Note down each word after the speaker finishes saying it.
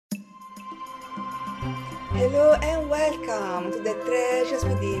Hello and welcome to the Treasures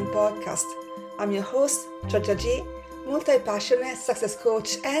Within podcast. I'm your host, Georgia G, multi-passionate success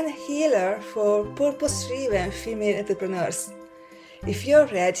coach and healer for purpose-driven female entrepreneurs. If you're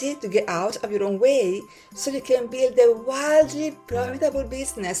ready to get out of your own way so you can build a wildly profitable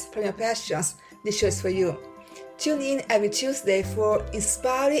business from your passions, this show is for you. Tune in every Tuesday for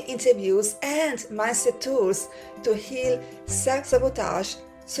inspiring interviews and mindset tools to heal self-sabotage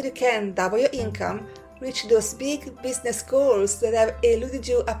so you can double your income, reach those big business goals that have eluded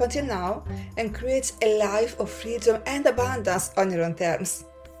you up until now, and create a life of freedom and abundance on your own terms.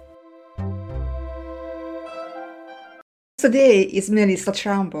 Today is Melissa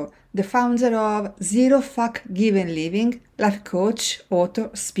Trumble, the founder of Zero Fuck Given Living, life coach,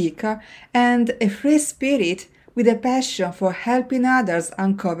 author, speaker, and a free spirit with a passion for helping others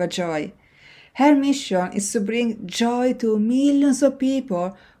uncover joy. Her mission is to bring joy to millions of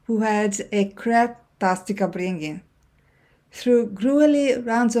people who had a craptastic upbringing. Through grueling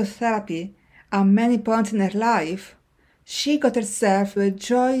rounds of therapy at many points in her life, she got herself to a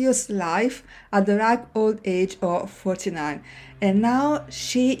joyous life at the ripe old age of 49, and now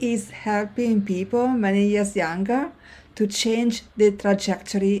she is helping people many years younger to change the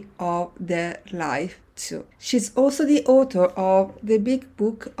trajectory of their life too. She's also the author of the Big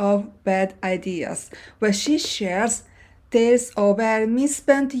Book of Bad Ideas, where she shares tales of her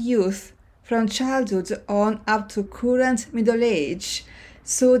misspent youth from childhood on up to current middle age,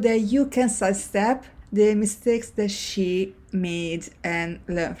 so that you can sidestep the mistakes that she made and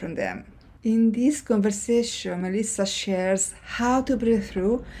learn from them. In this conversation, Melissa shares how to break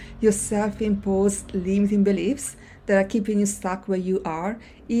through your self-imposed limiting beliefs that are keeping you stuck where you are,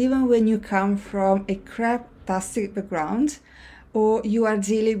 even when you come from a craptastic background or you are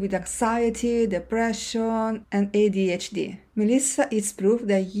dealing with anxiety, depression, and ADHD. Melissa is proof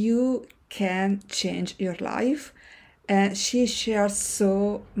that you can change your life, and she shares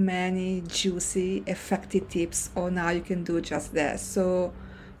so many juicy, effective tips on how you can do just that. So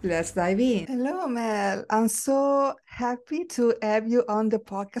let's dive in. Hello, Mel. I'm so happy to have you on the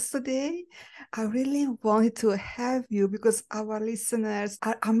podcast today. I really wanted to have you because our listeners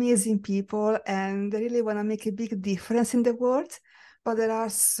are amazing people and they really want to make a big difference in the world. But there are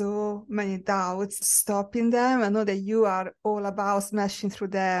so many doubts stopping them. I know that you are all about smashing through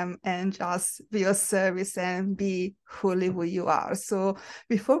them and just be of service and be fully who you are. So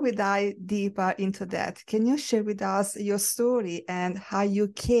before we dive deeper into that, can you share with us your story and how you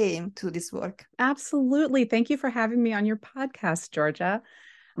came to this work? Absolutely. Thank you for having me on your podcast, Georgia.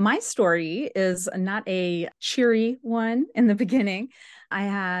 My story is not a cheery one in the beginning. I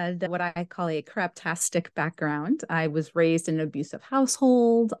had what I call a craptastic background. I was raised in an abusive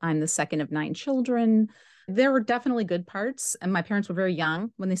household. I'm the second of 9 children. There were definitely good parts, and my parents were very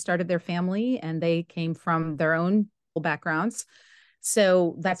young when they started their family, and they came from their own backgrounds.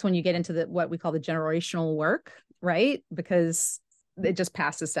 So that's when you get into what we call the generational work, right? Because it just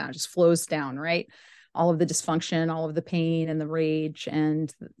passes down, just flows down, right? All of the dysfunction, all of the pain and the rage,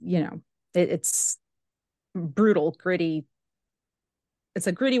 and it's brutal, gritty. It's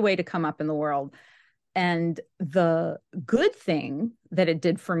a gritty way to come up in the world. And the good thing that it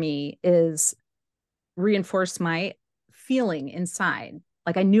did for me is reinforce my feeling inside.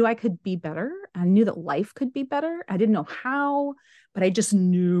 Like I knew I could be better. I knew that life could be better. I didn't know how, but I just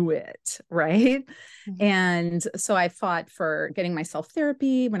knew it, right? Mm-hmm. And so I fought for getting myself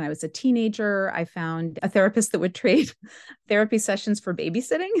therapy. When I was a teenager, I found a therapist that would trade therapy sessions for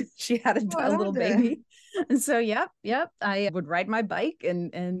babysitting. She had a little baby. And so, yep, I would ride my bike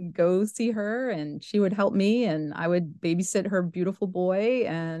and go see her, and she would help me, and I would babysit her beautiful boy.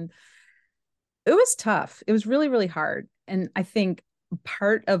 And it was tough. It was really, really hard. And I think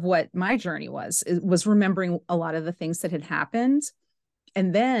part of what my journey was remembering a lot of the things that had happened.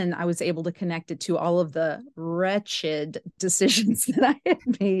 And then I was able to connect it to all of the wretched decisions that I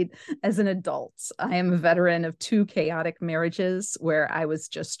had made as an adult. I am a veteran of 2 chaotic marriages where I was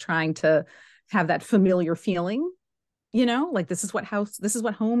just trying to have that familiar feeling, like this is what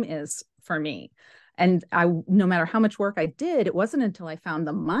home is for me. And no matter how much work I did, it wasn't until I found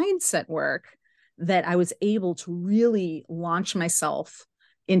the mindset work that I was able to really launch myself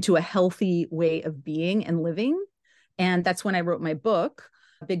into a healthy way of being and living. And that's when I wrote my book,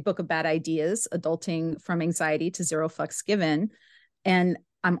 Big Book of Bad Ideas, Adulting from Anxiety to Zero Fucks Given. And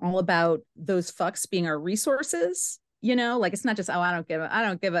I'm all about those fucks being our resources. It's not just, I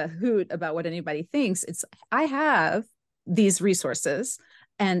don't give a hoot about what anybody thinks. It's, I have these resources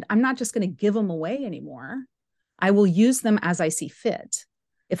and I'm not just going to give them away anymore. I will use them as I see fit.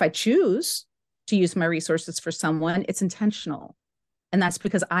 If I choose to use my resources for someone, it's intentional. And that's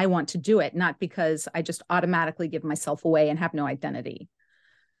because I want to do it, not because I just automatically give myself away and have no identity.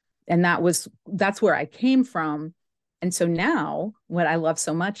 And that's where I came from. And so now what I love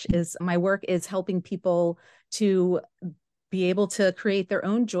so much is my work is helping people to be able to create their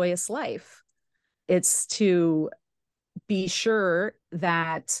own joyous life. It's to be sure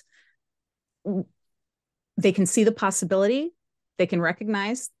that they can see the possibility, they can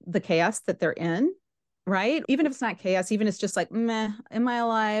recognize the chaos that they're in, right? Even if it's not chaos, even if it's just like, meh, am I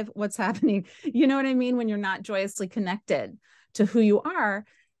alive? What's happening? You know what I mean? When you're not joyously connected to who you are,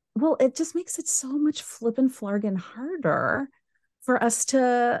 well, it just makes it so much flippin' flargin harder for us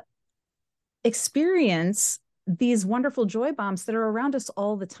to experience these wonderful joy bombs that are around us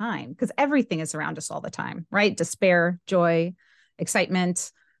all the time, because everything is around us all the time, right? Despair, joy,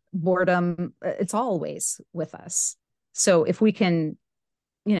 excitement, boredom, it's always with us. So if we can,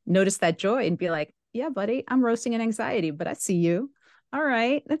 notice that joy and be like, yeah, buddy, I'm roasting in anxiety, but I see you. All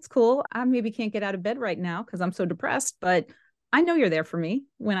right, that's cool. I maybe can't get out of bed right now because I'm so depressed, but I know you're there for me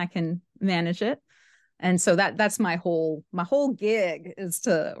when I can manage it. And so that's my whole gig is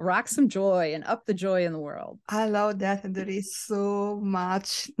to rock some joy and up the joy in the world. I love that, and there is so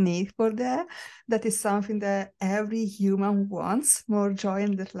much need for that. That is something that every human wants, more joy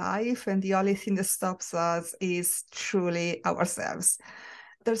in their life, and the only thing that stops us is truly ourselves.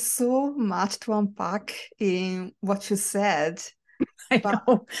 There's so much to unpack in what you said, I but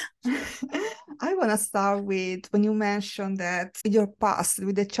know. I want to start with when you mentioned that in your past,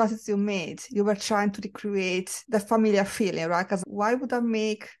 with the choices you made, you were trying to recreate the familiar feeling, right? Because why would I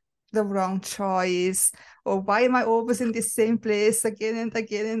make the wrong choice? Or why am I always in the same place again and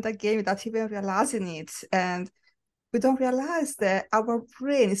again and again without even realizing it? And we don't realize that our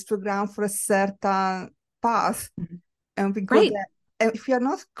brain is programmed for a certain path, and we go Right. there. And if we are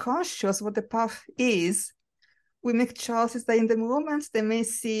not conscious what the path is, we make choices that in the moment they may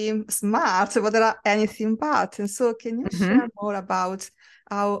seem smart, but they are anything but. And so can you Mm-hmm. share more about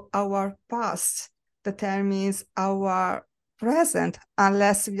how our past determines our present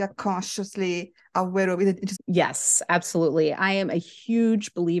unless we are consciously aware of it? Yes, absolutely. I am a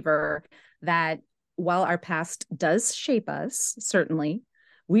huge believer that while our past does shape us, certainly,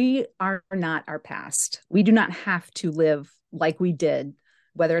 we are not our past. We do not have to live like we did,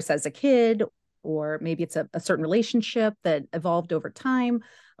 whether it's as a kid or maybe it's a certain relationship that evolved over time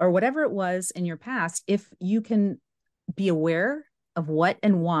or whatever it was in your past. If you can be aware of what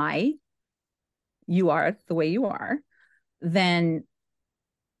and why you are the way you are, then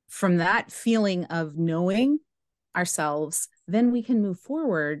from that feeling of knowing ourselves, then we can move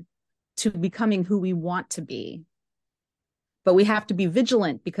forward to becoming who we want to be. But we have to be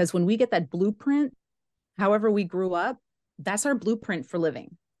vigilant because when we get that blueprint, however we grew up, that's our blueprint for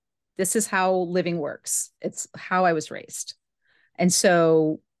living. This is how living works. It's how I was raised. And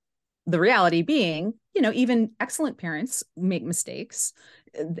so the reality being, even excellent parents make mistakes.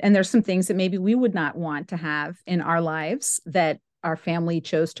 And there's some things that maybe we would not want to have in our lives that our family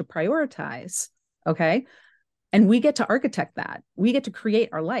chose to prioritize. Okay. And we get to architect that. We get to create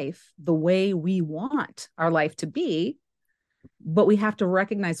our life the way we want our life to be, but we have to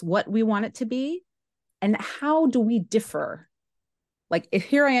recognize what we want it to be and how do we differ. Like if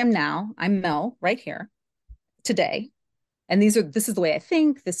here I am now, I'm Mel right here today, and this is the way I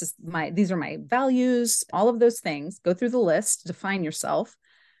think, these are my values, all of those things. Go through the list, define yourself.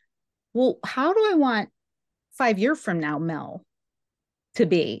 Well, how do I want 5 years from now Mel to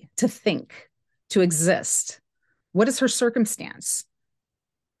be, to think, to exist? What is her circumstance?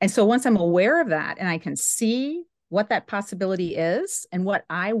 And so once I'm aware of that and I can see what that possibility is and what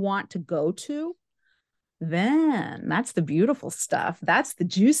I want to go to, then that's the beautiful stuff. That's the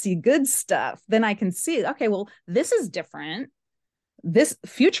juicy, good stuff. Then I can see, okay, well, this is different. This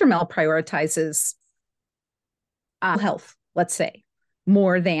future Mel prioritizes health, let's say,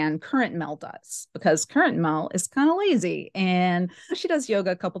 more than current Mel does, because current Mel is kind of lazy and she does yoga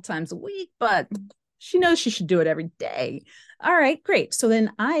a couple times a week, but she knows she should do it every day. All right, great. So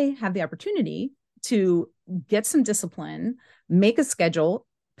then I have the opportunity to get some discipline, make a schedule,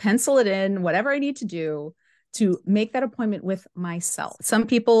 pencil it in, whatever I need to do to make that appointment with myself. Some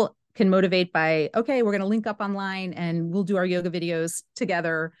people can motivate by, okay, we're going to link up online and we'll do our yoga videos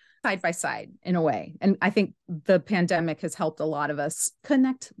together side by side in a way. And I think the pandemic has helped a lot of us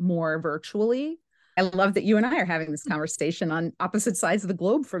connect more virtually. I love that you and I are having this conversation on opposite sides of the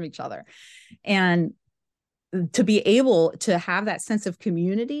globe from each other. And to be able to have that sense of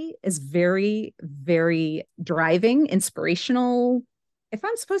community is very, very driving, inspirational. If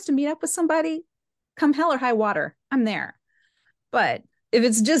I'm supposed to meet up with somebody, come hell or high water, I'm there. But if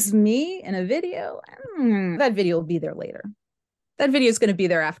it's just me in a video, that video will be there later. That video is going to be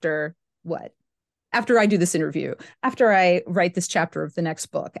there after what? After I do this interview, after I write this chapter of the next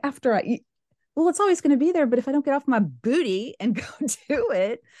book, well, it's always going to be there. But if I don't get off my booty and go do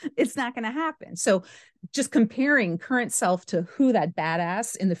it, it's not going to happen. So just comparing current self to who that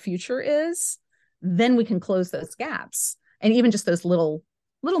badass in the future is, then we can close those gaps. And even just those little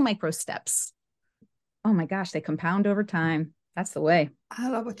micro steps. Oh my gosh, they compound over time. That's the way. I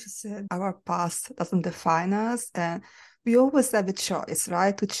love what you said. Our past doesn't define us, and we always have a choice,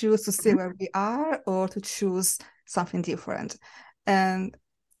 right? To choose to stay where we are or to choose something different. And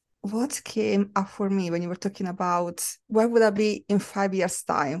what came up for me when you were talking about where would I be in 5 years'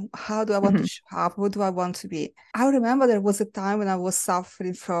 time? How do I want to show up? Who do I want to be? I remember there was a time when I was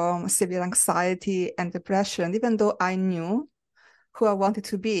suffering from severe anxiety and depression, even though I knew who I wanted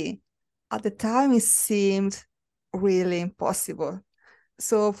to be. At the time, it seemed really impossible.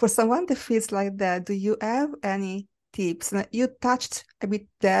 So for someone that feels like that, do you have any tips? And you touched a bit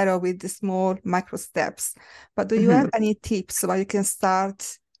there with the small micro steps, but do you have any tips so you can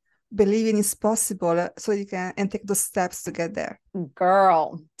start believing it's possible so you can and take those steps to get there?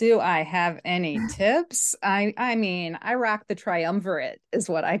 Girl, do I have any tips? I mean, I rock the triumvirate is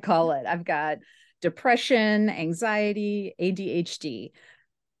what I call it. I've got depression, anxiety, ADHD.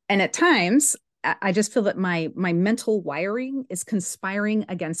 And at times I just feel that my mental wiring is conspiring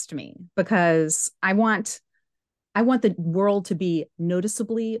against me because I want the world to be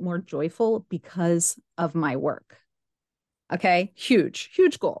noticeably more joyful because of my work. Okay? Huge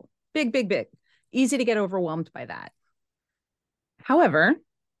goal. Big. Easy to get overwhelmed by that. However,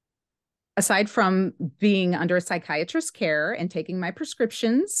 aside from being under a psychiatrist's care and taking my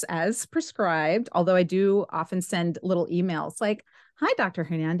prescriptions as prescribed, although I do often send little emails like, "Hi, Dr.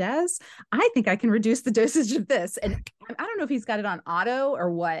 Hernandez. I think I can reduce the dosage of this." And I don't know if he's got it on auto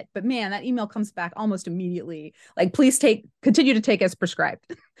or what, but man, that email comes back almost immediately. Like, please continue to take as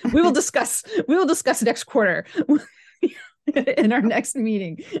prescribed. We will discuss next quarter in our next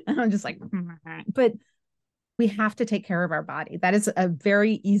meeting. And I'm just like, but we have to take care of our body. That is a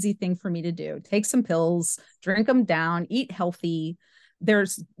very easy thing for me to do. Take some pills, drink them down, eat healthy.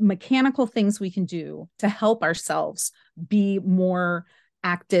 There's mechanical things we can do to help ourselves be more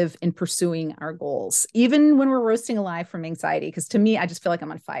active in pursuing our goals, even when we're roasting alive from anxiety. Because to me, I just feel like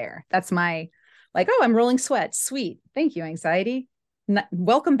I'm on fire. That's my, like, oh, I'm rolling sweat. Sweet. Thank you, anxiety.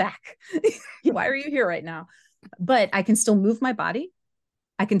 Welcome back. Why are you here right now? But I can still move my body.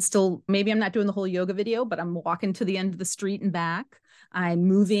 I can still, maybe I'm not doing the whole yoga video, but I'm walking to the end of the street and back. I'm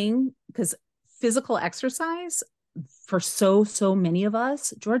moving because physical exercise for so many of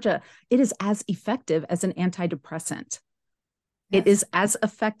us, Georgia, it is as effective as an antidepressant. Yes. It is as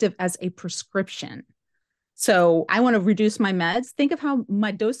effective as a prescription. So I want to reduce my meds. Think of how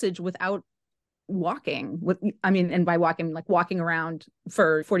my dosage without walking, and by walking, like walking around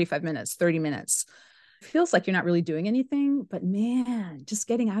for 45 minutes, 30 minutes. Feels like you're not really doing anything, but man, just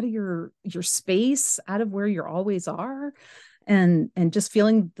getting out of your space, out of where you always are, and just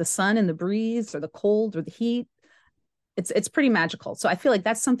feeling the sun and the breeze or the cold or the heat, it's pretty magical. So I feel like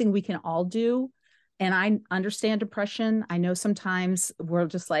that's something we can all do. And I understand depression. I know sometimes we're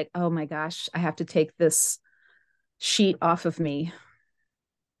just like, oh my gosh, I have to take this sheet off of me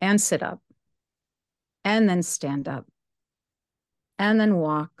and sit up and then stand up and then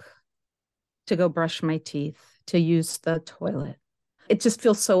walk to go brush my teeth, to use the toilet. It just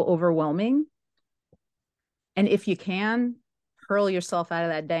feels so overwhelming. And if you can, hurl yourself out of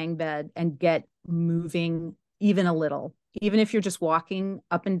that dang bed and get moving even a little, even if you're just walking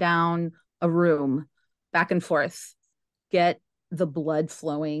up and down a room, back and forth, get the blood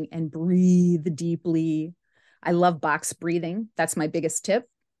flowing and breathe deeply. I love box breathing. That's my biggest tip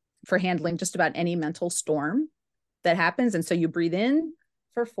for handling just about any mental storm that happens. And so you breathe in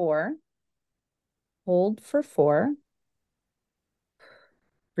for 4, hold for 4,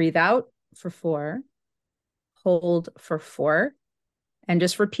 breathe out for 4, hold for 4, and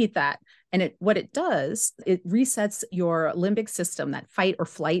just repeat that. And what it does, it resets your limbic system, that fight or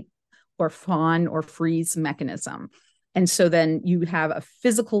flight or fawn or freeze mechanism. And so then you have a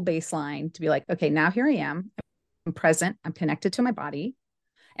physical baseline to be like, okay, now here I am. I'm present. I'm connected to my body.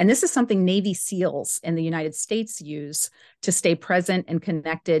 And this is something Navy SEALs in the United States use to stay present and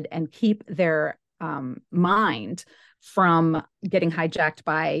connected and keep their mind from getting hijacked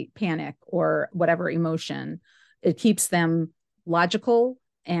by panic or whatever emotion. It keeps them logical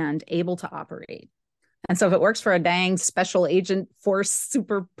and able to operate. And so if it works for a dang special agent force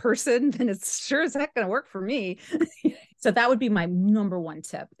super person, then it's sure as heck going to work for me. So that would be my number one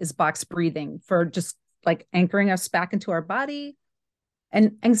tip, is box breathing, for just like anchoring us back into our body.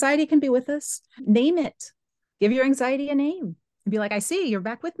 And anxiety can be with us. Name it. Give your anxiety a name. be like, I see you're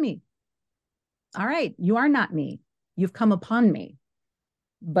back with me. All right, you are not me. You've come upon me,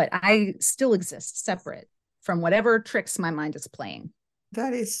 but I still exist separate from whatever tricks my mind is playing.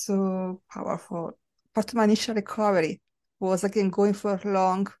 That is so powerful. Part of my initial recovery was again going for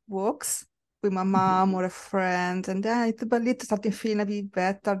long walks with my Mhm. mom or a friend, and then little by little starting feeling a bit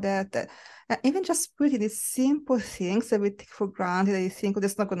better. Even just pretty these simple things that we take for granted that you think, oh,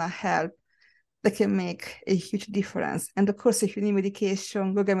 that's not gonna help, that can make a huge difference. And of course, if you need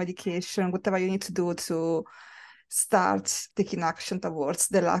medication, go get medication, whatever you need to do to start taking action towards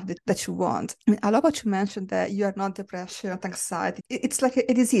the life that you want. I mean, I love what you mentioned that you are not depression, not anxiety. It's like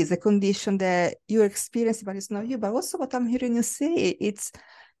a disease, a condition that you're experiencing, but it's not you. But also what I'm hearing you say, it's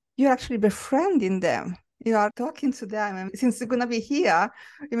you're actually befriending them. You are talking to them. And since you're going to be here,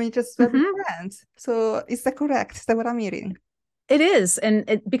 you may just well be Mhm. friends. So is that correct? Is that what I'm hearing? It is.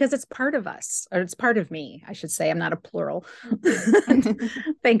 And because it's part of us, or it's part of me, I should say. I'm not a plural.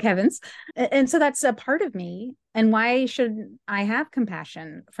 Thank heavens. And so that's a part of me. And why should I have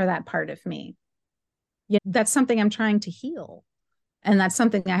compassion for that part of me? Yeah, that's something I'm trying to heal. And that's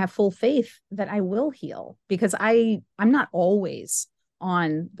something I have full faith that I will heal because I'm not always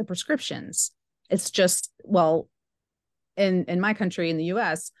on the prescriptions. It's just, well, in my country, in the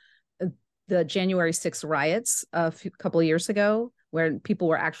US, the January 6th riots couple of years ago, where people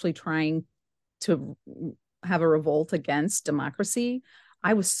were actually trying to have a revolt against democracy,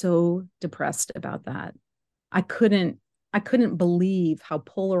 I was so depressed about that. I couldn't I couldn't believe how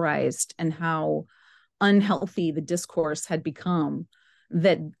polarized and how unhealthy the discourse had become,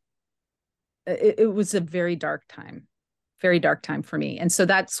 that it was a very dark time for me. And so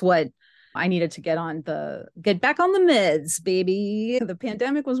that's what I needed to get back on the meds, baby. The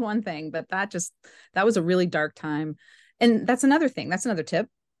pandemic was one thing, but that was a really dark time. And that's another thing. That's another tip.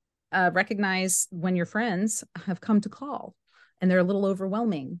 Recognize when your friends have come to call and they're a little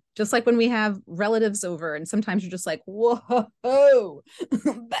overwhelming. Just like when we have relatives over, and sometimes you're just like, whoa,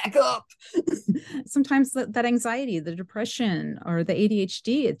 back up. Sometimes that anxiety, the depression, or the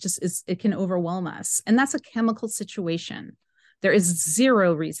ADHD, it can overwhelm us. And that's a chemical situation. There is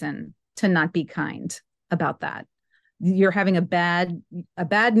zero reason to not be kind about that. You're having a bad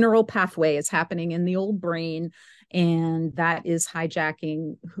neural pathway is happening in the old brain, and that is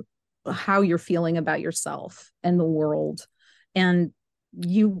hijacking how you're feeling about yourself and the world. And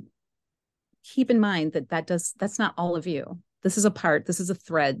you keep in mind that's not all of you. This is a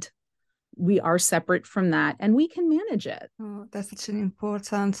thread. We are separate from that, and we can manage it. Oh, that's such an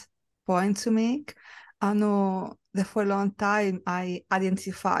important point to make. I know that for a long time I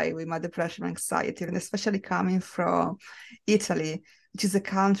identify with my depression and anxiety, and especially coming from Italy, which is a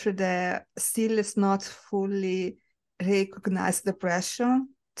country that still is not fully recognized depression.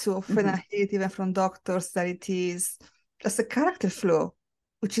 Too often Mm-hmm. I hear it even from doctors that it is just a character flaw,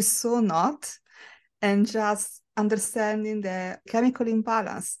 which is so not. And just understanding the chemical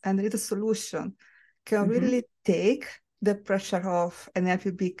imbalance and the little solution can Mm-hmm. really take the pressure off and help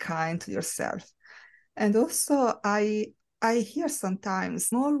you be kind to yourself. And also, I hear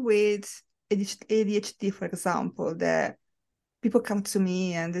sometimes more with ADHD, for example, that people come to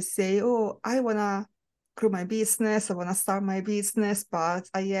me and they say, "Oh, I wanna grow my business. I wanna start my business, but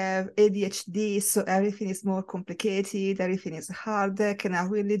I have ADHD, so everything is more complicated. Everything is harder. Can I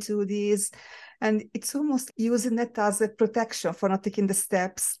really do this?" And it's almost using that as a protection for not taking the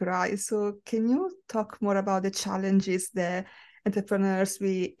steps, right? So, can you talk more about the challenges that entrepreneurs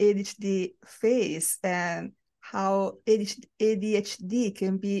with ADHD face and how ADHD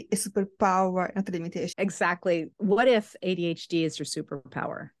can be a superpower, not a limitation? Exactly. What if ADHD is your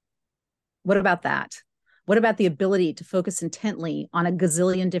superpower? What about that? What about the ability to focus intently on a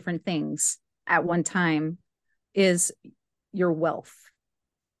gazillion different things at one time is your wealth?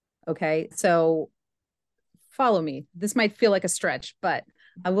 Okay. So follow me. This might feel like a stretch, but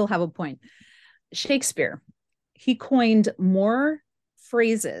I will have a point. Shakespeare, he coined more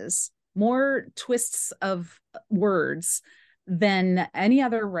phrases, more twists of words than any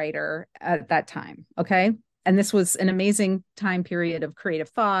other writer at that time. Okay. And this was an amazing time period of creative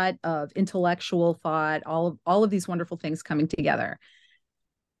thought, of intellectual thought, all of these wonderful things coming together.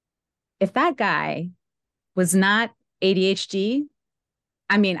 If that guy was not ADHD,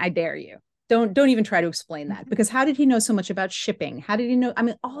 I mean, I dare you. Don't even try to explain that, because how did he know so much about shipping? How did he know? I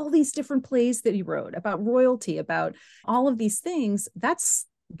mean, all these different plays that he wrote about royalty, about all of these things. That's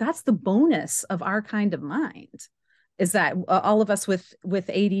the bonus of our kind of mind, is that all of us with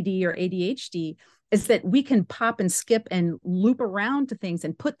ADD or ADHD, is that we can pop and skip and loop around to things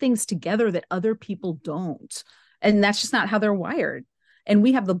and put things together that other people don't. And that's just not how they're wired. And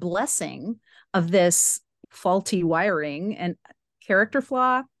we have the blessing of this faulty wiring, and Character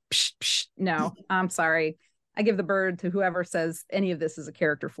flaw? Psh, psh, no, I'm sorry. I give the bird to whoever says any of this is a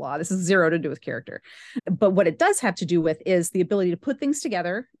character flaw. This is zero to do with character. But what it does have to do with is the ability to put things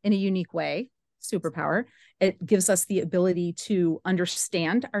together in a unique way, superpower. It gives us the ability to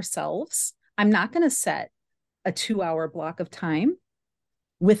understand ourselves. I'm not going to set a 2 hour block of time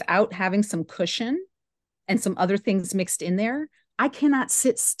without having some cushion and some other things mixed in there. I cannot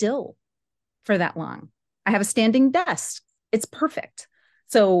sit still for that long. I have a standing desk. It's perfect.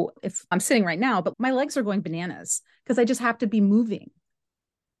 So if I'm sitting right now, but my legs are going bananas because I just have to be moving.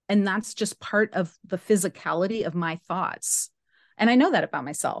 And that's just part of the physicality of my thoughts. And I know that about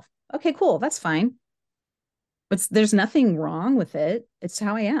myself. Okay, cool. That's fine. But there's nothing wrong with it. It's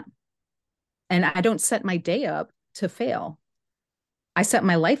how I am. And I don't set my day up to fail. I set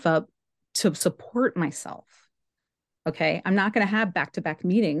my life up to support myself. Okay. I'm not going to have back to back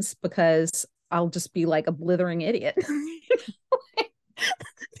meetings because I'll just be like a blithering idiot.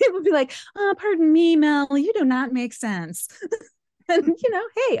 People be like, oh, pardon me, Mel, you do not make sense. And,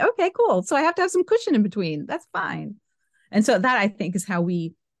 hey, okay, cool. So I have to have some cushion in between. That's fine. And so that I think is how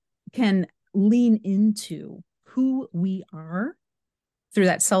we can lean into who we are through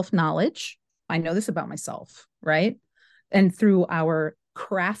that self-knowledge. I know this about myself, right? And through our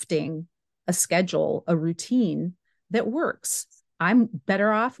crafting a schedule, a routine that works. I'm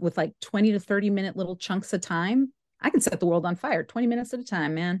better off with like 20 to 30-minute little chunks of time. I can set the world on fire 20 minutes at a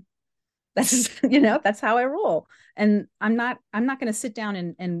time, man. That's that's how I roll. And I'm not going to sit down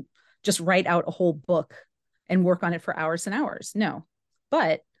and just write out a whole book and work on it for hours and hours. No.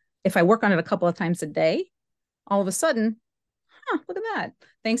 But if I work on it a couple of times a day, all of a sudden, look at that.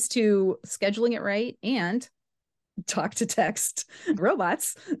 Thanks to scheduling it right and talk to text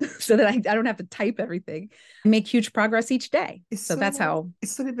robots so that I don't have to type everything, make huge progress each day. So that's how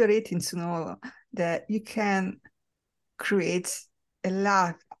it's so liberating to know that you can create a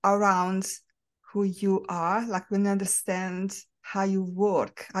life around who you are, like when you understand how you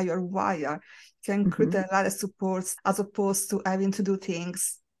work, how you're wired, you can create a lot of supports as opposed to having to do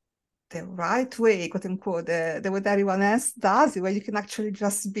things the right way, quote unquote, the way that everyone else does it, where you can actually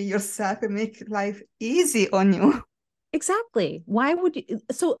just be yourself and make life easy on you. Exactly. Why would you?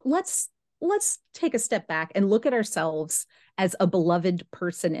 So let's take a step back and look at ourselves as a beloved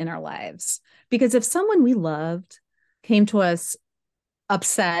person in our lives. Because if someone we loved came to us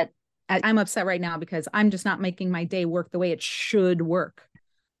upset, I'm upset right now because I'm just not making my day work the way it should work.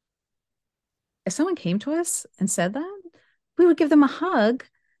 If someone came to us and said that, we would give them a hug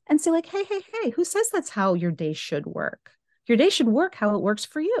and say like, hey, hey, hey, who says that's how your day should work? Your day should work how it works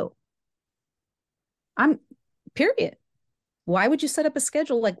for you. Period. Why would you set up a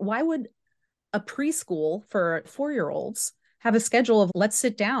schedule? Like, why would a preschool for 4-year-olds have a schedule of let's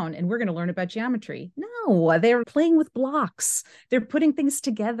sit down and we're going to learn about geometry? No, they're playing with blocks. They're putting things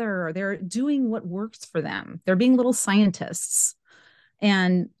together. They're doing what works for them. They're being little scientists.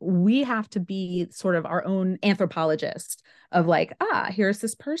 And we have to be sort of our own anthropologist of like, here's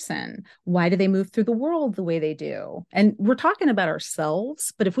this person. Why do they move through the world the way they do? And we're talking about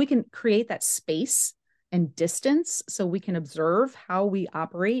ourselves, but if we can create that space and distance so we can observe how we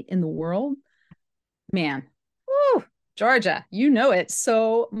operate in the world, man, woo, Georgia, it.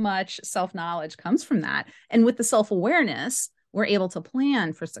 So much self-knowledge comes from that. And with the self-awareness, we're able to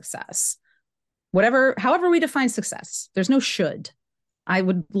plan for success. However we define success, there's no should. I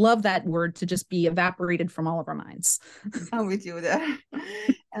would love that word to just be evaporated from all of our minds. I'm with you there.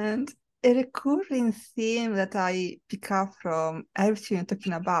 And a recurring theme that I pick up from everything you're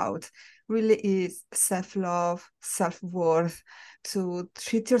talking about really is self-love, self-worth, to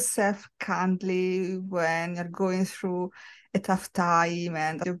treat yourself kindly when you're going through a tough time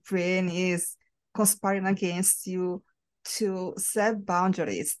and your brain is conspiring against you, to set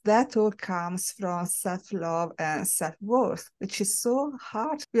boundaries. That all comes from self-love and self-worth, which is so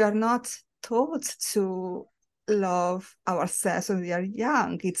hard. We are not taught to love ourselves when we are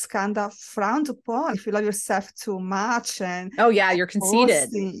young. It's kind of frowned upon if you love yourself too much. And oh yeah, you're conceited.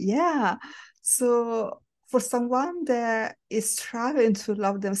 Yeah. So for someone that is struggling to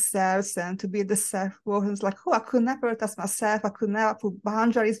love themselves and to be the self-worth, it's like, I could never trust myself. I could never put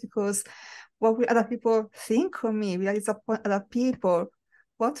boundaries because what will other people think of me? Will I disappoint other people?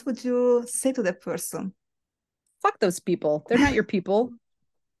 What would you say to that person? Fuck those people. They're not your people.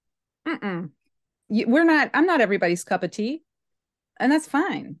 I'm not everybody's cup of tea. And that's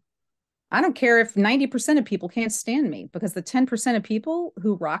fine. I don't care if 90% of people can't stand me, because the 10% of people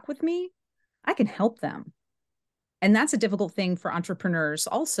who rock with me, I can help them. And that's a difficult thing for entrepreneurs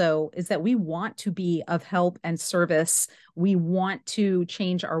also, is that we want to be of help and service. We want to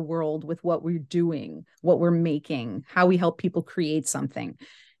change our world with what we're doing, what we're making, how we help people create something.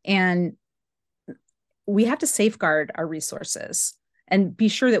 And we have to safeguard our resources and be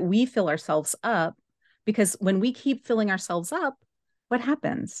sure that we fill ourselves up, because when we keep filling ourselves up, what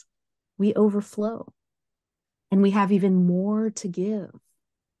happens? We overflow and we have even more to give,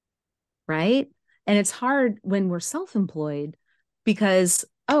 right? And it's hard when we're self-employed because,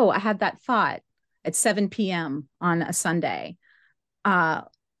 oh, I had that thought at 7 p.m. on a Sunday.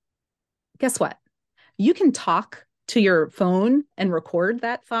 Guess what? You can talk to your phone and record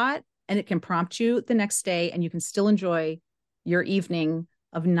that thought, and it can prompt you the next day, and you can still enjoy your evening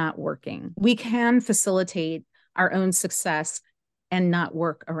of not working. We can facilitate our own success and not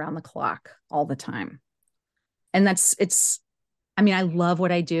work around the clock all the time. And I love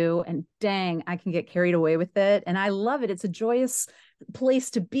what I do, and dang, I can get carried away with it. And I love it. It's a joyous place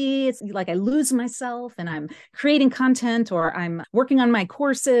to be. It's like I lose myself and I'm creating content, or I'm working on my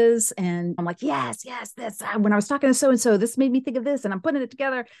courses and I'm like, yes, this, when I was talking to so-and-so, this made me think of this, and I'm putting it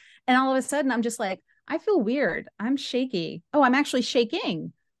together. And all of a sudden I'm just like, I feel weird. I'm shaky. Oh, I'm actually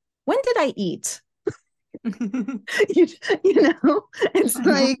shaking. When did I eat? It's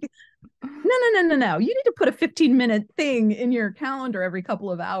like, no. You need to put a 15-minute thing in your calendar every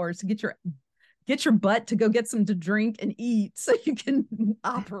couple of hours to get your butt to go get some to drink and eat so you can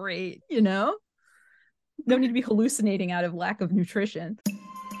operate, Don't need to be hallucinating out of lack of nutrition.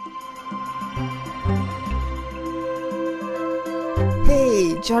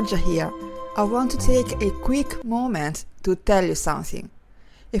 Hey, Georgia here. I want to take a quick moment to tell you something.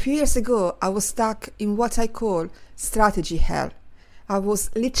 A few years ago, I was stuck in what I call strategy hell. I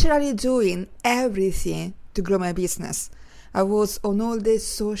was literally doing everything to grow my business. I was on all the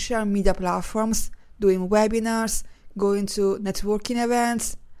social media platforms, doing webinars, going to networking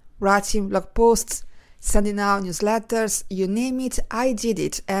events, writing blog posts, sending out newsletters, you name it, I did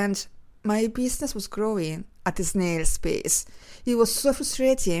it, and my business was growing at a snail's pace. It was so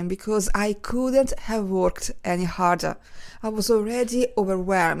frustrating because I couldn't have worked any harder. I was already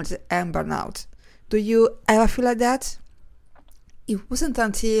overwhelmed and burnt out. Do you ever feel like that? It wasn't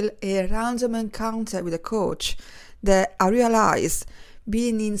until a random encounter with a coach that I realized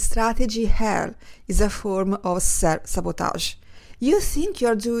being in strategy hell is a form of self-sabotage. You think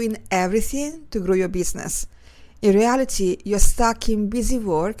you're doing everything to grow your business. In reality, you're stuck in busy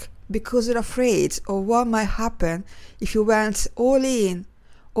work because you're afraid of what might happen if you went all in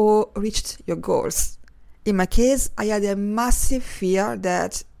or reached your goals. In my case, I had a massive fear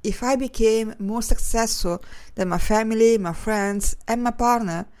that if I became more successful than my family, my friends, and my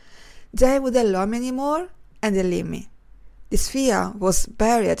partner, they wouldn't love me anymore and they'd leave me. This fear was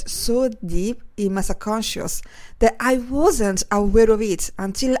buried so deep in my subconscious that I wasn't aware of it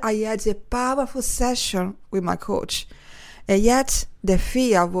until I had a powerful session with my coach. And yet, the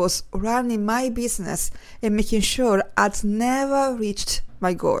fear was running my business and making sure I'd never reached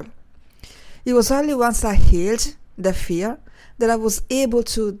my goal. It was only once I healed the fear that I was able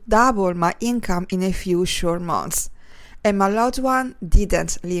to double my income in a few short months, and my loved one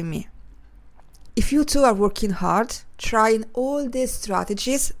didn't leave me. If you too are working hard, trying all these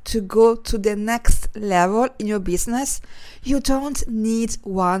strategies to go to the next level in your business, you don't need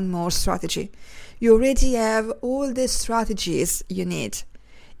one more strategy. You already have all the strategies you need.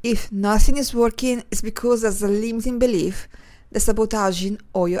 If nothing is working, it's because there's a limiting belief that's sabotaging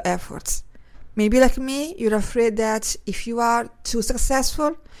all your efforts. Maybe like me, you're afraid that if you are too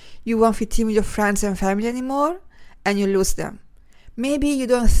successful, you won't fit in with your friends and family anymore, and you lose them. Maybe you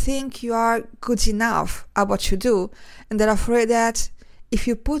don't think you are good enough at what you do, and they're afraid that if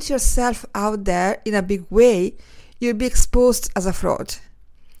you put yourself out there in a big way, you'll be exposed as a fraud.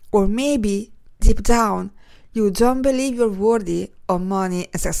 Or maybe, deep down, you don't believe you're worthy of money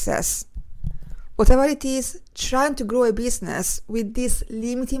and success. Whatever it is, trying to grow a business with these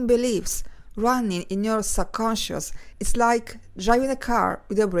limiting beliefs running in your subconscious is like driving a car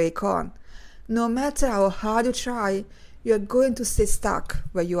with a brake on. No matter how hard you try, you're going to stay stuck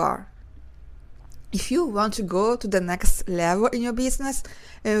where you are. If you want to go to the next level in your business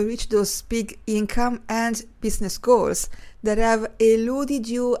and reach those big income and business goals that have eluded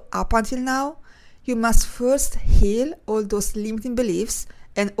you up until now, you must first heal all those limiting beliefs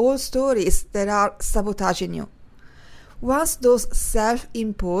and all stories that are sabotaging you. Once those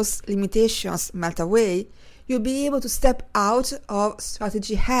self-imposed limitations melt away, you'll be able to step out of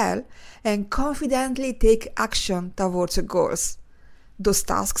strategy hell and confidently take action towards your goals. Those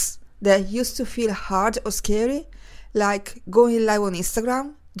tasks that used to feel hard or scary, like going live on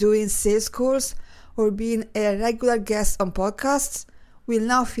Instagram, doing sales calls, or being a regular guest on podcasts will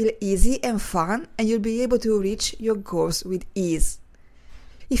now feel easy and fun, and you'll be able to reach your goals with ease.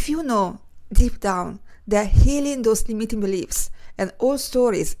 If you know deep down that healing those limiting beliefs and old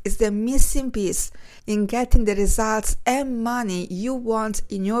stories is the missing piece in getting the results and money you want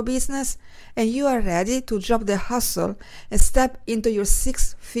in your business, and you are ready to drop the hustle and step into your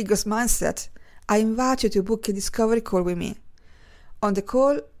six figures mindset, I invite you to book a discovery call with me. On the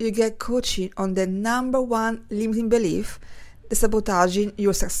call, you get coaching on the number one limiting belief that's sabotaging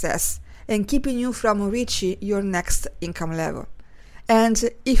your success and keeping you from reaching your next income level. And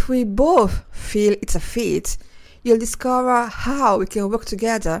if we both feel it's a fit, you'll discover how we can work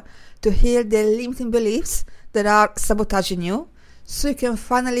together to heal the limiting beliefs that are sabotaging you, so you can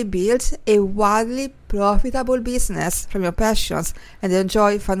finally build a wildly profitable business from your passions and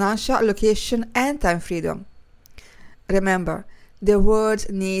enjoy financial allocation and time freedom. Remember, the world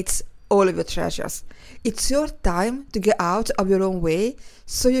needs all of your treasures. It's your time to get out of your own way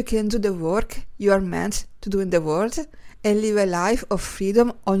so you can do the work you are meant to do in the world and live a life of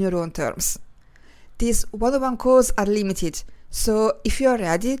freedom on your own terms. These one-on-one calls are limited, so if you are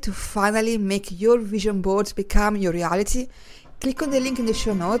ready to finally make your vision board become your reality, click on the link in the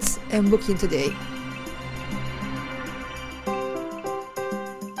show notes and book in today.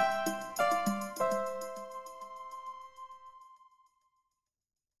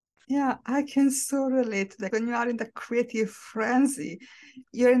 Yeah, I can so relate. Like when you are in the creative frenzy,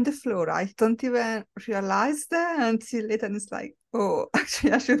 you're in the flow, right? Don't even realize that until later, and it's like, oh,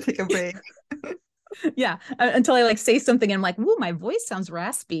 actually, I should take a break. Yeah, until I like say something and I'm like, "Ooh, my voice sounds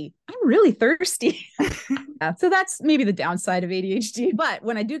raspy. I'm really thirsty." Yeah, so that's maybe the downside of ADHD. But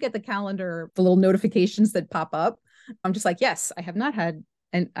when I do get the calendar, the little notifications that pop up, I'm just like, yes, I have not had,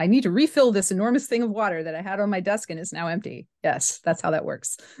 and I need to refill this enormous thing of water that I had on my desk and is now empty. Yes, that's how that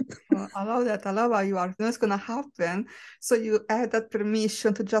works. Well, I love that. I love how you are. You know it's going to happen. So you have that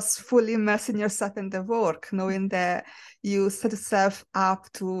permission to just fully immerse in yourself in the work, knowing that you set yourself up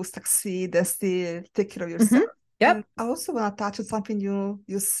to succeed and still take care of yourself. Yep. And I also want to touch on something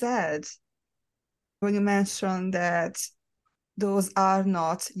you said when you mentioned that those are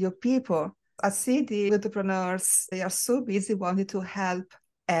not your people. I see the entrepreneurs, they are so busy wanting to help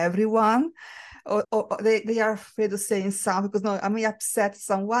everyone, or they are afraid of saying something because no, I may upset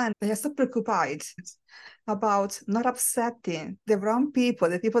someone. They are so preoccupied about not upsetting the wrong people,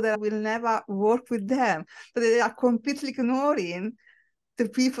 the people that will never work with them, that they are completely ignoring the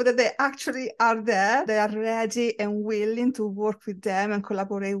people that they actually are there, they are ready and willing to work with them and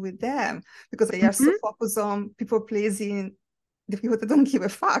collaborate with them because they are so focused on people pleasing the people that don't give a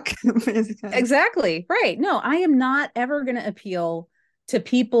fuck, basically. Exactly. Right. No, I am not ever going to appeal to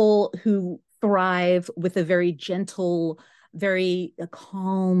people who thrive with a very gentle, very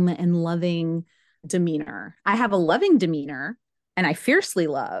calm and loving demeanor. I have a loving demeanor and I fiercely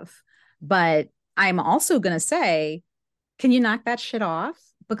love, but I'm also going to say, can you knock that shit off?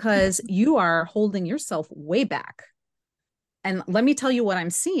 Because you are holding yourself way back. And let me tell you what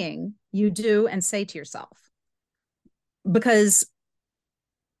I'm seeing you do and say to yourself, because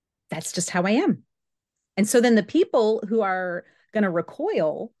that's just how I am. And so then the people who are going to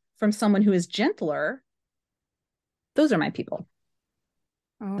recoil from someone who is gentler, those are my people.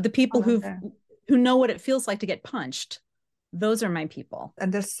 The people who know what it feels like to get punched, those are my people.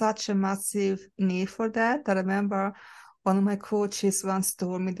 And there's such a massive need for that. I remember one of my coaches once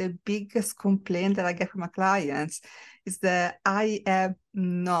told me the biggest complaint that I get from my clients is that I am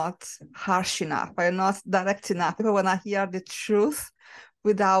not harsh enough. I'm not direct enough. People want to hear the truth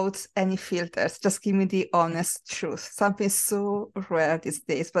without any filters. Just give me the honest truth. Something so rare these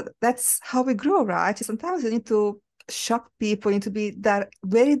days, but that's how we grow, right? Sometimes you need to shock people, you need to be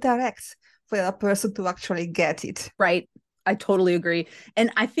very direct for the person to actually get it. Right. I totally agree.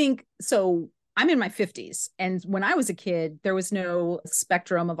 And I think so. I'm in my 50s. And when I was a kid, there was no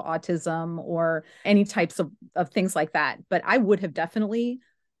spectrum of autism or any types of things like that. But I was definitely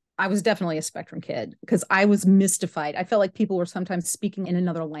a spectrum kid because I was mystified. I felt like people were sometimes speaking in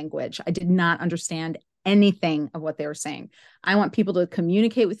another language. I did not understand anything of what they were saying. I want people to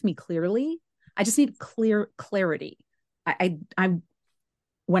communicate with me clearly. I just need clarity. I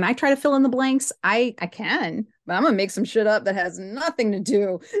when I try to fill in the blanks, I can, but I'm gonna make some shit up that has nothing to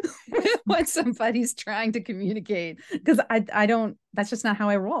do with what somebody's trying to communicate because I don't. That's just not how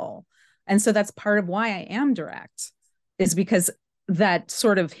I roll, and so that's part of why I am direct, is because that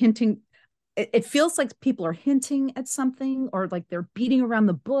sort of hinting. It feels like people are hinting at something or like they're beating around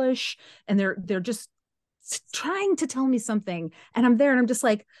the bush and they're just trying to tell me something, and I'm there and I'm just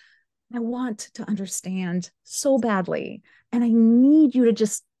like, I want to understand so badly. And I need you to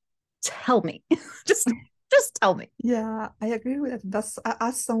just tell me. just just tell me. Yeah, I agree with that. That's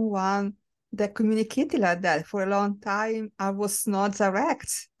as someone that communicated like that for a long time. I was not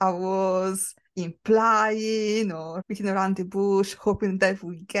direct. I was implying or beating around the bush, hoping that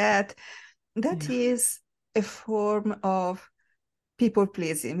we get. That Yeah. is a form of people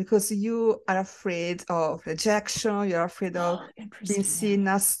pleasing because you are afraid of rejection, you're afraid of Oh, being interesting. Yeah. seen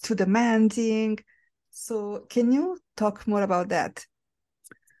as too demanding. So, can you talk more about that?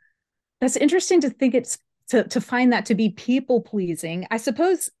 That's interesting to think it's to find that to be people pleasing. I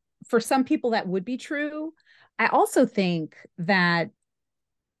suppose for some people that would be true. I also think that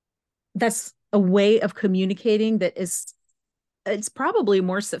that's a way of communicating that is it's probably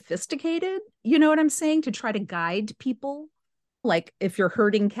more sophisticated. You know what I'm saying? To try to guide people. Like if you're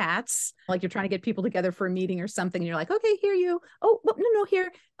herding cats, like you're trying to get people together for a meeting or something, and you're like, okay, here you. Oh, no, no, here.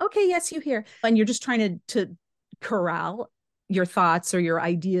 Okay, yes, you here. And you're just trying to corral your thoughts or your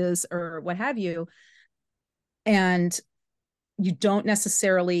ideas or what have you. And you don't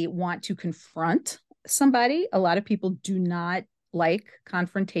necessarily want to confront somebody. A lot of people do not like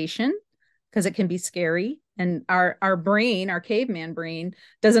confrontation because it can be scary. And our brain, our caveman brain,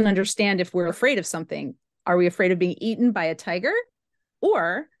 doesn't understand if we're afraid of something. Are we afraid of being eaten by a tiger?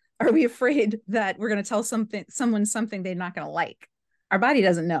 Or are we afraid that we're going to tell someone something they're not going to like? Our body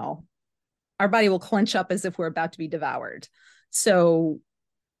doesn't know. Our body will clench up as if we're about to be devoured. So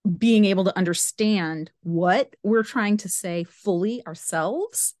being able to understand what we're trying to say fully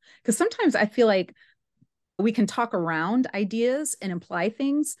ourselves, because sometimes I feel like we can talk around ideas and imply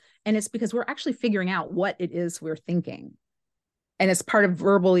things, and it's because we're actually figuring out what it is we're thinking. And it's part of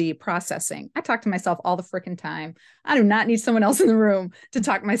verbally processing. I talk to myself all the freaking time. I do not need someone else in the room to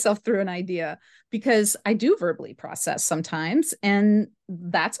talk myself through an idea because I do verbally process sometimes, and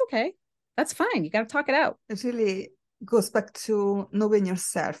that's okay. That's fine. You got to talk it out. It really goes back to knowing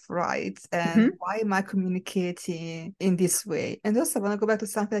yourself, right? And Mm-hmm. why am I communicating in this way? And also, I want to go back to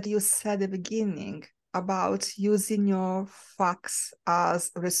something that you said at the beginning about using your facts as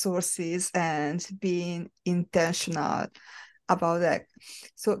resources and being intentional about that.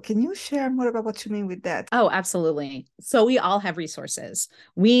 So, can you share more about what you mean with that? Oh, absolutely. So we all have resources.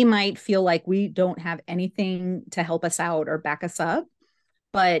 We might feel like we don't have anything to help us out or back us up,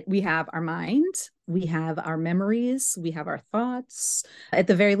 but we have our mind, we have our memories, we have our thoughts at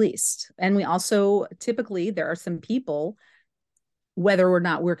the very least. And we also typically, there are some people, whether or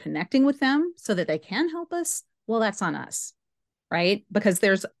not we're connecting with them so that they can help us, well, that's on us, right? Because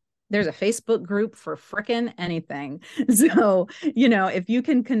there's a Facebook group for frickin' anything. So, if you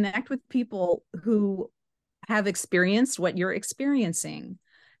can connect with people who have experienced what you're experiencing,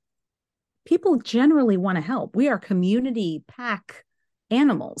 people generally want to help. We are community pack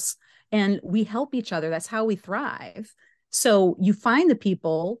animals and we help each other. That's how we thrive. So you find the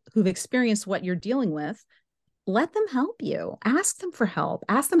people who've experienced what you're dealing with, let them help you. Ask them for help.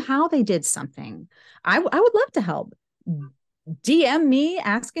 Ask them how they did something. I would love to help. DM me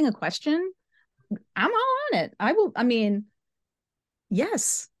asking a question. I'm all on it. I will. I mean,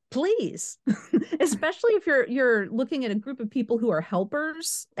 yes, please. Especially if you're looking at a group of people who are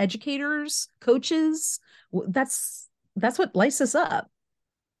helpers, educators, coaches. That's what lights us up.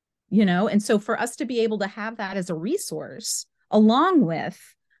 And so for us to be able to have that as a resource along with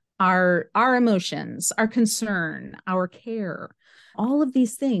our emotions, our concern, our care, all of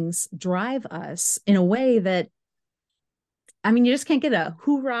these things drive us in a way that, I mean, you just can't get a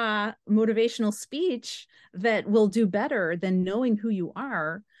hoorah motivational speech that will do better than knowing who you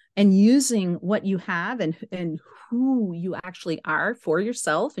are and using what you have and who you actually are for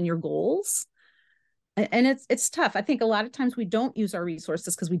yourself and your goals. And it's tough. I think a lot of times we don't use our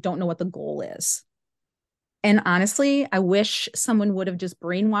resources because we don't know what the goal is. And honestly, I wish someone would have just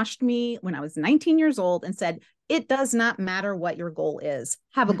brainwashed me when I was 19 years old and said, it does not matter what your goal is.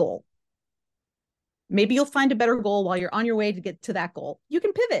 Have a goal. Maybe you'll find a better goal while you're on your way to get to that goal. You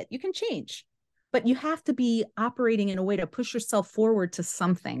can pivot, you can change, but you have to be operating in a way to push yourself forward to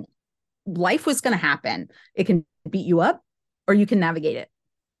something. Life was going to happen. It can beat you up or you can navigate it.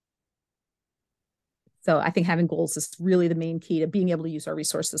 So I think having goals is really the main key to being able to use our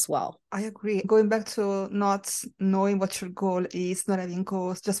resources well. I agree. Going back to not knowing what your goal is, not having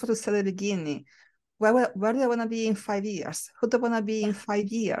goals, just what you said at the beginning. Where do I want to be in 5 years? Who do I want to be in 5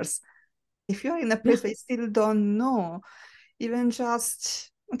 years? If you're in a Yeah. place where you still don't know, even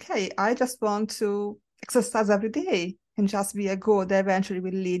just, okay, I just want to exercise every day and just be a goal that eventually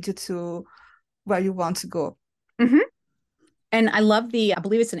will lead you to where you want to go. Mm-hmm. And I love I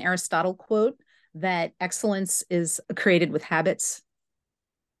believe it's an Aristotle quote that excellence is created with habits.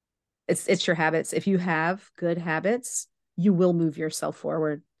 It's your habits. If you have good habits, you will move yourself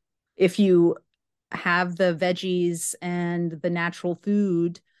forward. If you have the veggies and the natural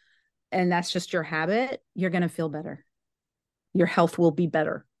food, and that's just your habit, you're going to feel better. Your health will be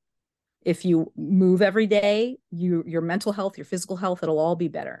better. If you move every day, your mental health, your physical health, it'll all be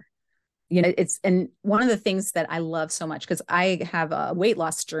better. It's, and one of the things that I love so much, because I have a weight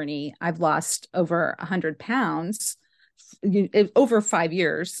loss journey, I've lost over 100 pounds over 5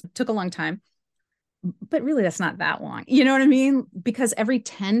 years. It took a long time, but really that's not that long. You know what I mean? Because every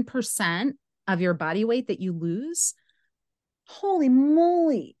 10% of your body weight that you lose, holy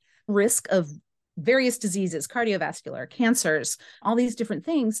moly, risk of various diseases, cardiovascular, cancers, all these different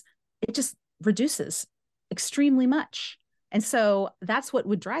things, it just reduces extremely much. And so that's what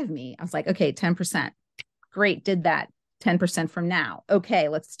would drive me. I was like, okay, 10%. Great, did that. 10% from now. Okay,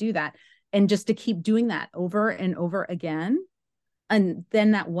 let's do that. And just to keep doing that over and over again. And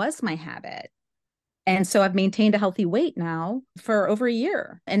then that was my habit. And so I've maintained a healthy weight now for over a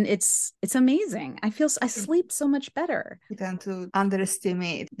year. And it's amazing. I sleep so much better. We tend to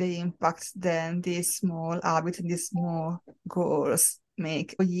underestimate the impact that these small habits and these small goals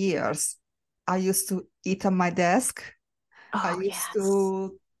make for years. I used to eat on my desk. I Oh, used yes.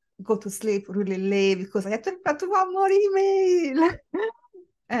 to go to sleep really late because I had to reply to one more email.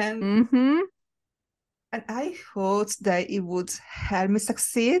 and Mm-hmm. and I thought that it would help me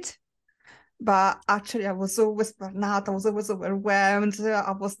succeed. But actually, I was always burned out. I was always overwhelmed.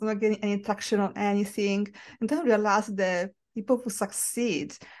 I was not getting any traction on anything. And then I realized that people who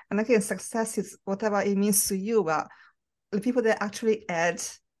succeed, and again, success is whatever it means to you, but the people that actually had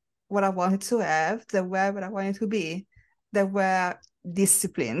what I wanted to have, they were what I wanted to be, they were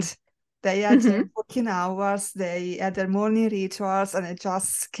disciplined. They had their Mm-hmm. working hours, they had their morning rituals, and they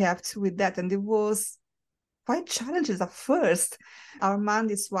just kept with that. And it was quite challenges at first. Our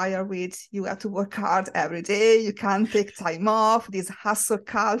mind is wired with you have to work hard every day, you can't take time off, this hustle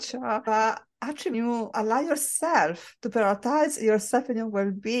culture. But actually, you allow yourself to prioritize yourself and your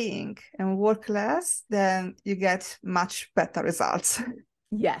well-being and work less, then you get much better results.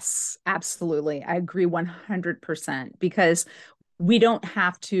 Yes, absolutely. I agree 100% because we don't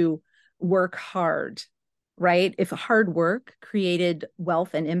have to work hard, right? If hard work created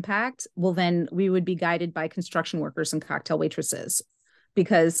wealth and impact, well, then we would be guided by construction workers and cocktail waitresses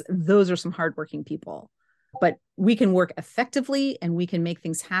because those are some hardworking people. But we can work effectively and we can make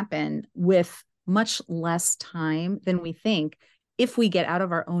things happen with much less time than we think if we get out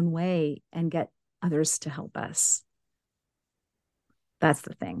of our own way and get others to help us. That's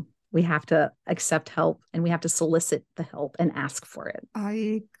the thing. We have to accept help and we have to solicit the help and ask for it.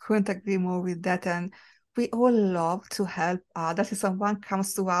 I couldn't agree more with that. And we all love to help others. If someone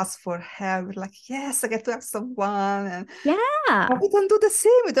comes to us for help, we're like, yes, I get to have someone. And but Yeah. we don't do the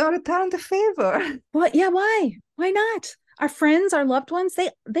same. We don't return the favor. Well, yeah, why? Why not? Our friends, our loved ones,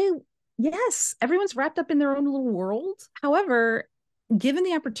 yes, everyone's wrapped up in their own little world. However, given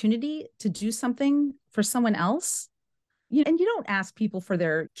the opportunity to do something for someone else, and you don't ask people for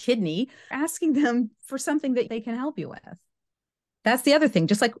their kidney, asking them for something that they can help you with. That's the other thing.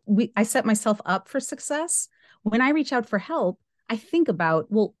 Just like I set myself up for success. When I reach out for help, I think about,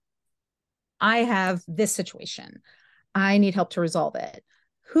 well, I have this situation. I need help to resolve it.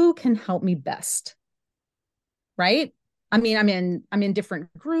 Who can help me best? Right? I mean, I'm in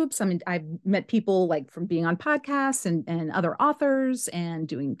different groups. I've met people like from being on podcasts and other authors and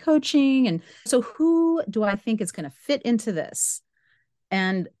doing coaching. And so who do I think is going to fit into this?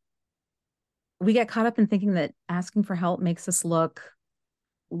 And we get caught up in thinking that asking for help makes us look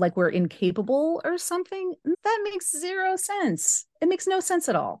like we're incapable or something. That makes zero sense. It makes no sense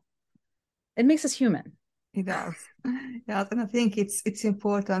at all. It makes us human. It does. Yes, and I think it's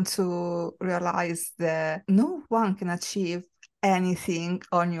important to realize that no one can achieve anything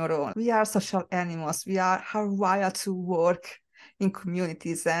on your own. We are social animals. We are hardwired to work in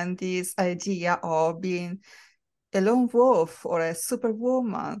communities, and this idea of being a lone wolf or a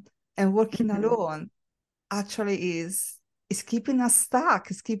superwoman and working Mhm. alone actually is keeping us stuck,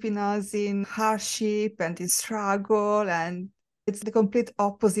 is keeping us in hardship and in struggle, and it's the complete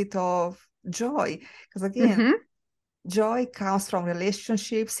opposite of joy. Because again, Mhm. joy comes from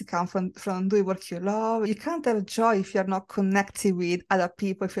relationships, it comes from doing what you love. You can't have joy if you're not connected with other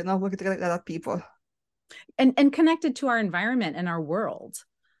people, if you're not working together with other people. And connected to our environment and our world,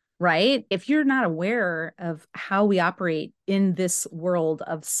 right? If you're not aware of how we operate in this world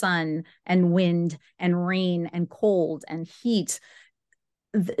of sun and wind and rain and cold and heat,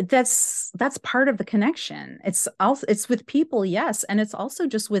 that's part of the connection. It's with people, yes, and it's also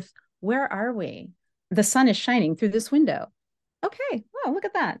just with where are we? The sun is shining through this window. Okay, wow, look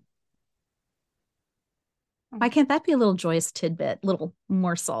at that. Why can't that be a little joyous tidbit, little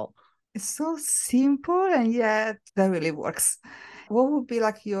morsel? It's so simple and yet that really works. What would be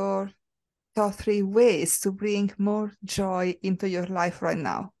like your top three ways to bring more joy into your life right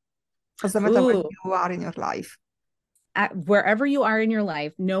now? Doesn't matter where Ooh, you are in your life. wherever you are in your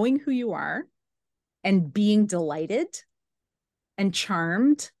life, knowing who you are and being delighted and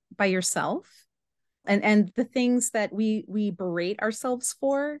charmed by yourself and the things that we berate ourselves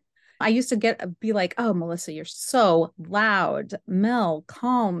for. I used to be like, oh, Melissa, you're so loud. Mel,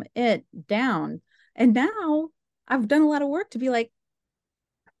 calm it down. And now I've done a lot of work to be like,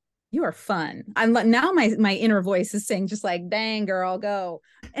 you are fun. I'm now my inner voice is saying just like, dang girl, go.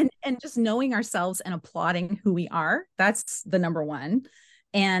 And just knowing ourselves and applauding who we are, that's the number one.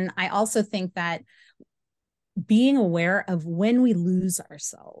 And I also think that being aware of when we lose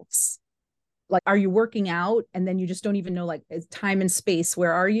ourselves. Like, are you working out and then you just don't even know, like, time and space,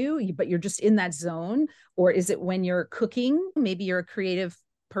 where are you, but you're just in that zone? Or is it when you're cooking, maybe you're a creative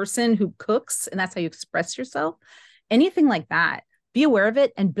person who cooks and that's how you express yourself? Anything like that, be aware of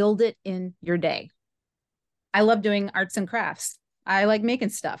it and build it in your day. I love doing arts and crafts. I like making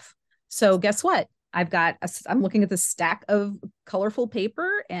stuff. So guess what? I'm looking at this stack of colorful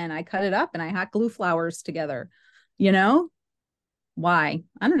paper and I cut it up and I hot glue flowers together. You know, why?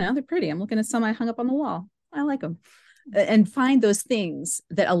 I don't know. They're pretty. I'm looking at some I hung up on the wall. I like them. And find those things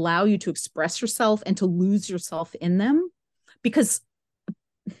that allow you to express yourself and to lose yourself in them, because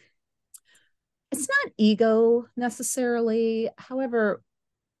it's not ego necessarily. However,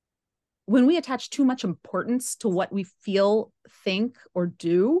 when we attach too much importance to what we feel, think, or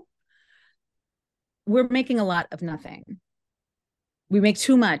do, we're making a lot of nothing. We make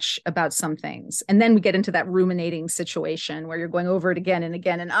too much about some things. And then we get into that ruminating situation where you're going over it again and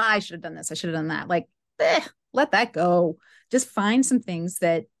again. And I should have done this. I should have done that. Like, let that go. Just find some things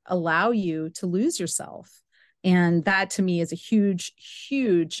that allow you to lose yourself. And that to me is a huge,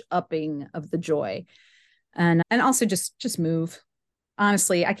 huge upping of the joy. And also just move.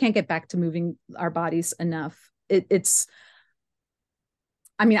 Honestly, I can't get back to moving our bodies enough. It's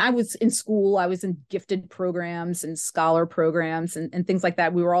I mean, I was in school, I was in gifted programs and scholar programs and things like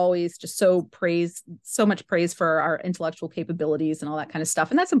that. We were always just so much praise for our intellectual capabilities and all that kind of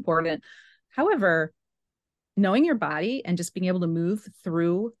stuff. And that's important. However, knowing your body and just being able to move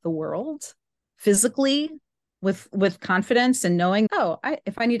through the world physically with confidence and knowing, oh,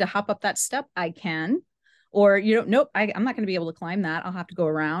 if I need to hop up that step, I can. Or, nope, I'm not going to be able to climb that. I'll have to go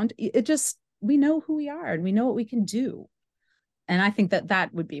around. We know who we are and we know what we can do. And I think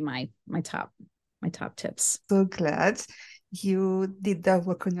that would be my top tips. So glad you did that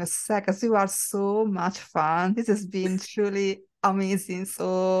work on yourself because you are so much fun. This has been truly amazing.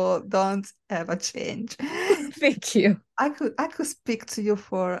 So don't ever change. Thank you. I could speak to you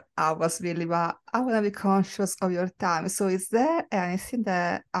for hours really, but I want to be conscious of your time. So is there anything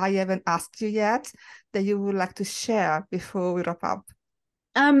that I haven't asked you yet that you would like to share before we wrap up?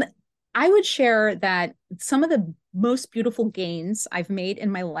 Um, I would share that some of the most beautiful gains I've made in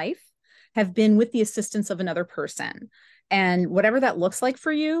my life have been with the assistance of another person. And whatever that looks like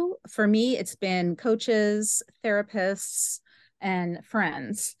for you, for me, it's been coaches, therapists, and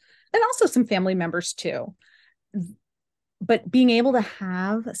friends, and also some family members too. But being able to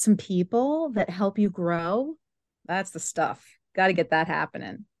have some people that help you grow, that's the stuff. Got to get that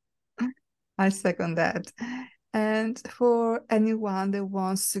happening. I second that. And for anyone that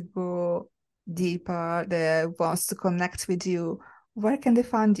wants to go deeper, that wants to connect with you, where can they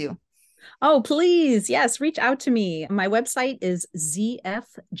find you? Oh, please. Yes, reach out to me. My website is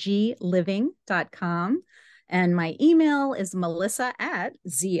zfgliving.com. And my email is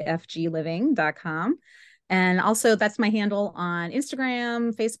melissa@zfgliving.com. And also, that's my handle on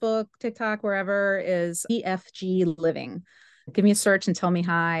Instagram, Facebook, TikTok, wherever is EFG Living. Give me a search and tell me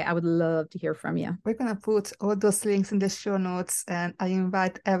hi. I would love to hear from you. We're gonna put all those links in the show notes, and I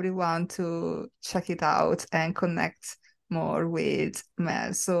invite everyone to check it out and connect more with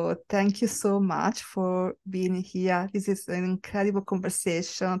Mel. So thank you so much for being here. This is an incredible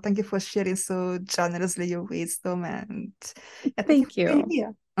conversation. Thank you for sharing so generously your wisdom, and yeah, thank you Thank for being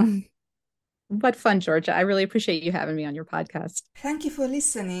you. here. What fun, Georgia. I really appreciate you having me on your podcast. Thank you for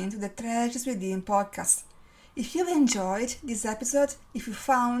listening to the Treasures Within podcast. If you've enjoyed this episode, if you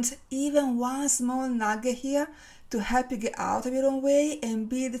found even one small nugget here to help you get out of your own way and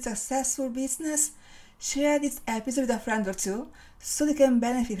build a successful business, share this episode with a friend or two so they can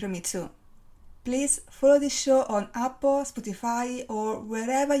benefit from it too. Please follow this show on Apple, Spotify, or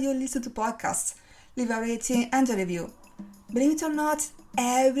wherever you listen to podcasts. Leave a rating and a review. Believe it or not,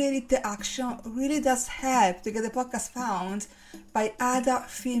 every little action really does help to get the podcast found by other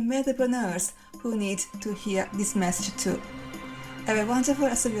female entrepreneurs who need to hear this message too. Have a wonderful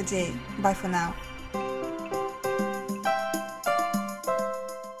rest of your day. Bye for now.